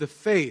keep the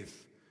faith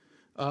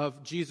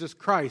of Jesus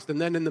Christ. And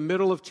then in the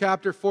middle of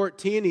chapter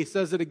 14, he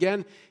says it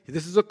again.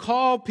 This is a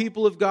call,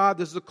 people of God.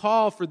 This is a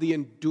call for the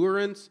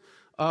endurance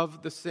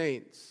of the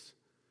saints,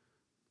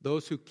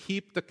 those who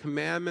keep the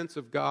commandments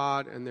of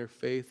God and their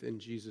faith in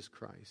Jesus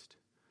Christ.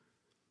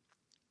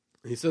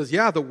 And he says,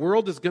 yeah, the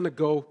world is going to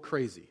go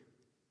crazy.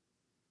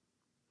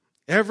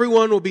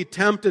 Everyone will be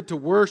tempted to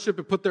worship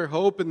and put their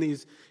hope in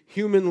these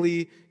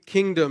humanly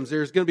kingdoms.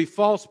 There's going to be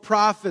false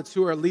prophets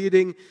who are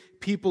leading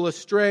people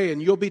astray,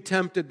 and you'll be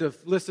tempted to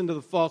listen to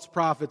the false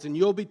prophets, and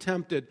you'll be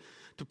tempted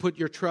to put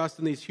your trust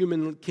in these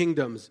human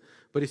kingdoms.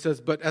 But he says,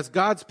 but as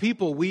God's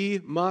people, we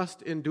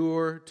must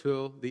endure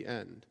till the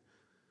end.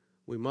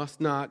 We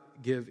must not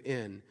give in.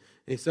 And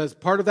he says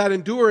part of that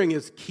enduring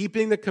is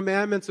keeping the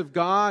commandments of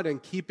God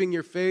and keeping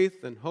your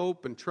faith and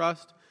hope and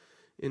trust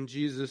in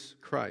Jesus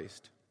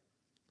Christ.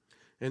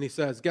 And he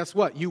says, guess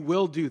what? You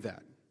will do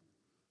that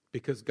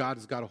because God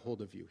has got a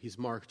hold of you. He's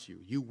marked you.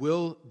 You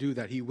will do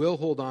that. He will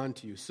hold on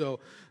to you. So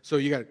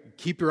you got to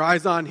keep your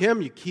eyes on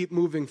him. You keep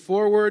moving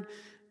forward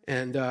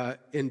and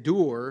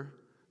endure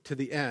to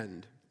the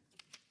end.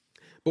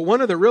 But one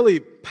of the really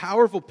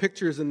powerful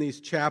pictures in these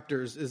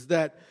chapters is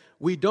that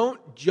we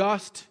don't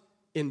just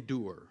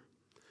endure.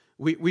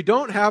 We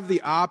don't have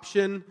the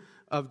option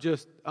of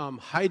just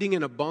hiding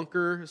in a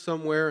bunker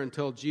somewhere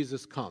until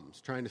Jesus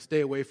comes, trying to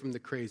stay away from the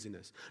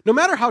craziness. No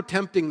matter how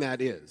tempting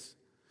that is.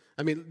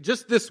 I mean,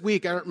 just this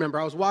week, I don't remember,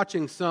 I was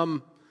watching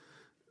something,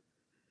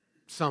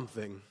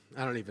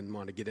 I don't even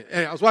want to get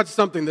in. I was watching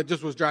something that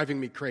just was driving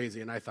me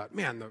crazy, and I thought,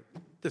 man,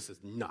 this is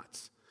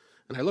nuts.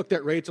 And I looked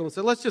at Rachel and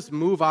said, let's just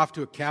move off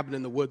to a cabin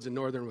in the woods in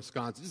northern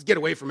Wisconsin. Just get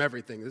away from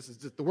everything. This is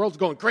just, the world's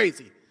going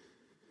crazy.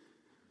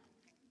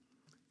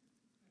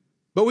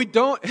 But we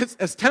don't,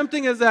 as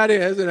tempting as that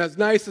is, and as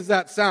nice as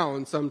that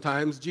sounds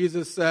sometimes,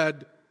 Jesus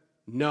said,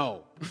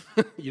 no,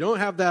 you don't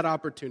have that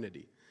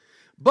opportunity.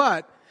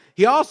 But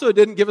he also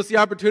didn't give us the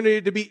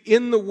opportunity to be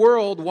in the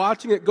world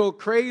watching it go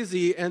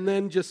crazy and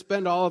then just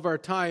spend all of our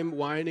time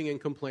whining and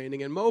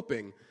complaining and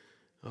moping.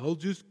 I'll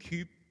just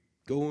keep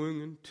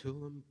going until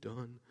I'm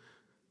done.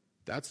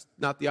 That's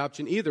not the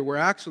option either, where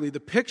actually the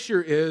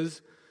picture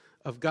is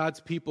of God's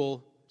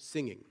people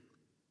singing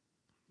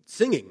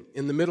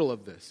in the middle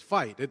of this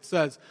fight. It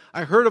says,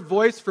 I heard a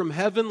voice from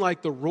heaven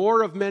like the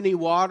roar of many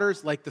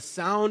waters, like the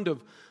sound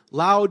of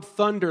loud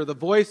thunder. The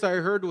voice I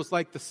heard was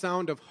like the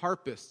sound of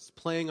harpists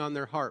playing on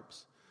their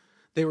harps.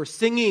 They were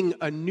singing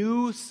a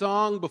new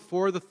song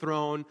before the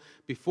throne,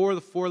 before the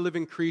four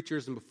living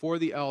creatures, and before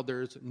the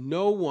elders.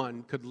 No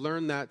one could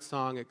learn that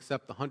song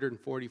except the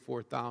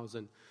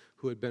 144,000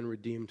 who had been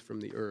redeemed from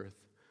the earth.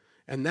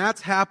 And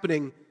that's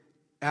happening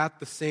at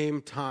the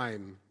same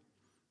time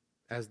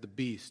as the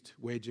beast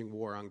waging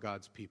war on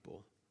God's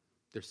people.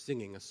 They're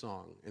singing a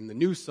song, and the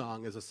new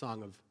song is a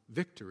song of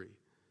victory.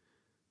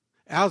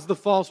 As the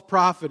false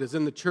prophet is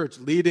in the church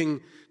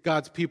leading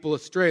God's people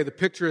astray, the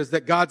picture is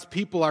that God's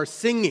people are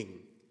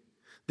singing.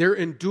 They're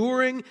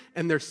enduring,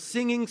 and they're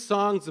singing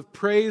songs of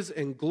praise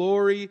and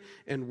glory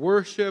and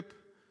worship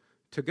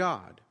to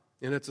God.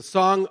 And it's a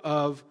song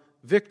of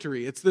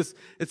victory. It's this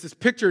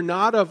picture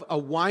not of a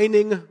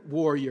whining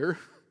warrior,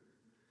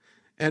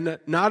 and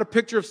not a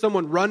picture of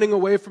someone running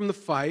away from the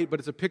fight, but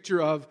it's a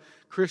picture of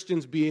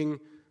Christians being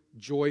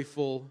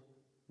joyful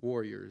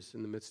warriors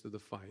in the midst of the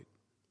fight.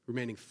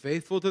 remaining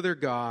faithful to their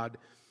God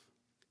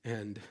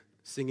and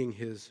singing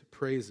his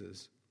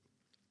praises.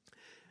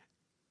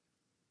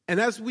 And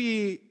as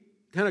we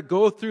kind of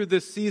go through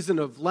this season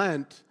of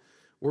Lent,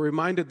 we're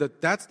reminded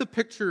that that's the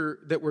picture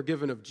that we're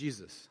given of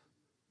Jesus.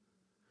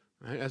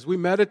 Right? As we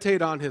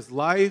meditate on his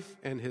life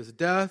and his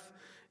death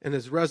and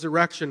his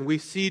resurrection, we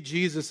see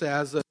Jesus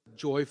as a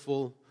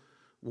joyful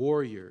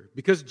warrior,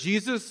 because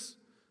Jesus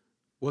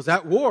was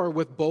at war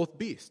with both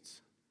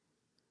beasts.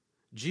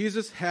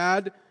 Jesus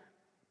had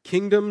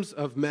kingdoms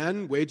of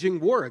men waging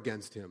war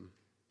against him.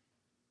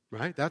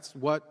 Right? That's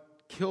what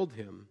killed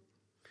him.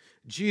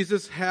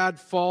 Jesus had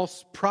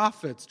false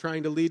prophets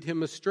trying to lead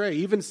him astray.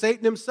 Even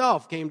Satan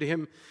himself came to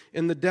him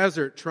in the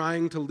desert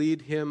trying to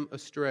lead him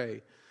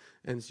astray.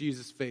 And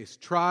Jesus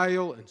faced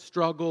trial and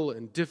struggle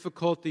and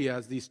difficulty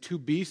as these two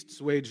beasts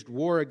waged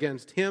war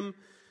against him,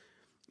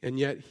 and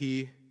yet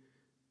he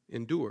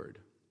endured.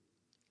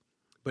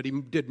 But he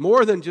did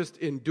more than just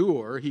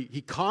endure.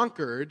 He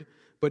conquered,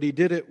 but he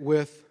did it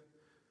with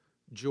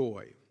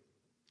joy.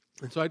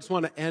 And so I just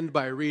want to end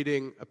by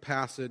reading a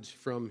passage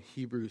from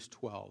Hebrews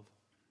 12.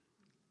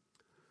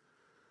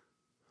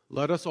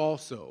 Let us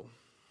also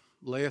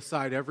lay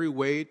aside every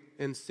weight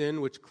and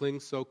sin which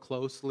clings so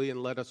closely,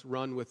 and let us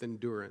run with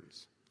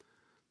endurance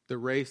the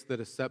race that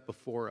is set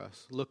before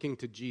us, looking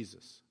to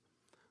Jesus,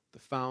 the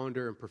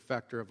founder and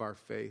perfecter of our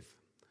faith,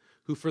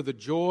 who for the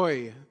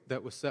joy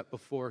that was set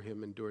before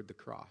him endured the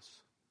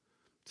cross,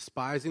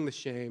 despising the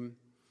shame,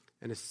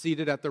 and is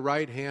seated at the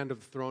right hand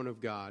of the throne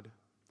of God.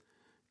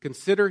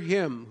 Consider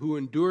him who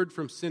endured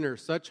from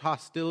sinners such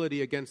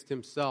hostility against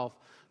himself,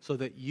 so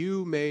that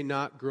you may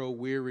not grow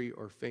weary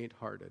or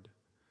faint-hearted.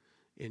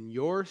 In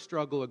your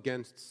struggle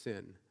against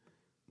sin,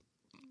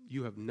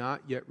 you have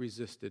not yet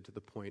resisted to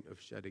the point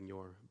of shedding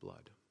your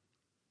blood.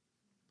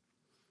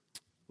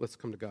 Let's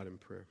come to God in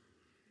prayer.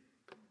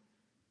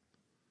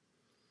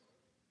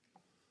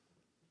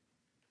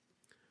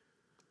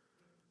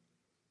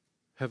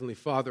 Heavenly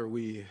Father,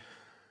 we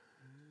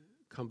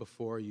come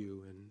before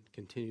you and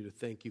continue to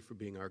thank you for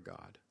being our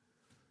God.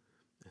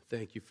 And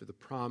thank you for the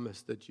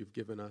promise that you've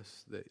given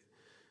us that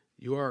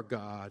you are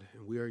God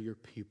and we are your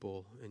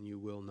people and you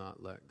will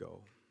not let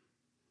go.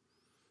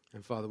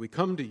 And Father, we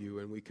come to you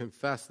and we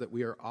confess that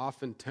we are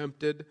often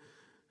tempted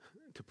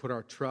to put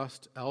our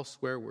trust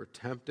elsewhere. We're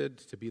tempted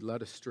to be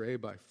led astray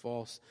by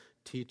false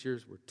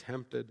teachers. We're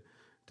tempted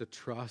to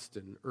trust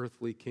in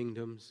earthly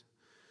kingdoms.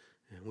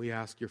 And we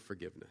ask your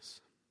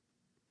forgiveness.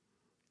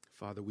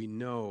 Father, we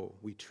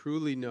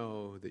truly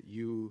know that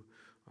you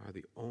are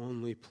the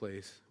only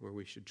place where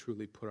we should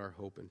truly put our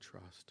hope and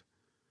trust.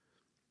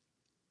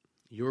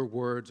 Your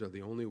words are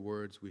the only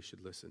words we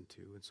should listen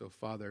to. And so,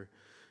 Father,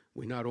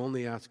 we not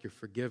only ask your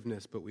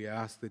forgiveness, but we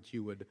ask that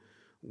you would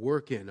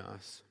work in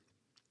us,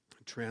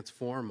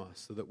 transform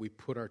us so that we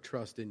put our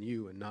trust in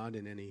you and not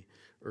in any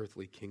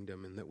earthly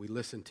kingdom, and that we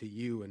listen to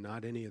you and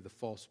not any of the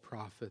false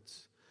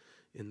prophets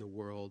in the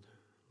world.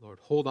 Lord,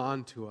 hold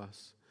on to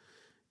us.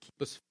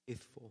 Keep us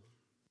faithful.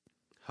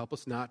 Help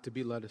us not to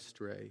be led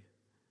astray.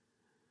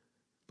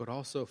 But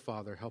also,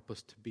 Father, help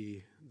us to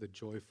be the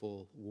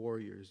joyful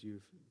warriors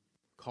you've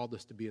called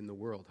us to be in the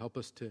world. Help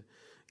us to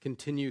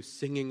continue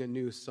singing a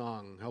new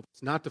song. Help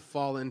us not to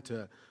fall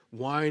into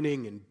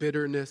whining and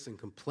bitterness and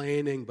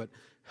complaining, but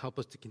help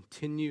us to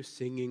continue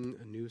singing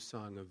a new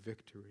song of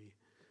victory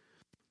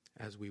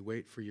as we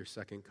wait for your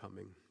second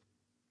coming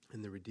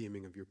and the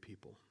redeeming of your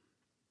people.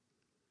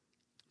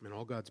 And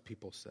all God's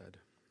people said,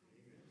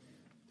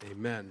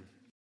 Amen.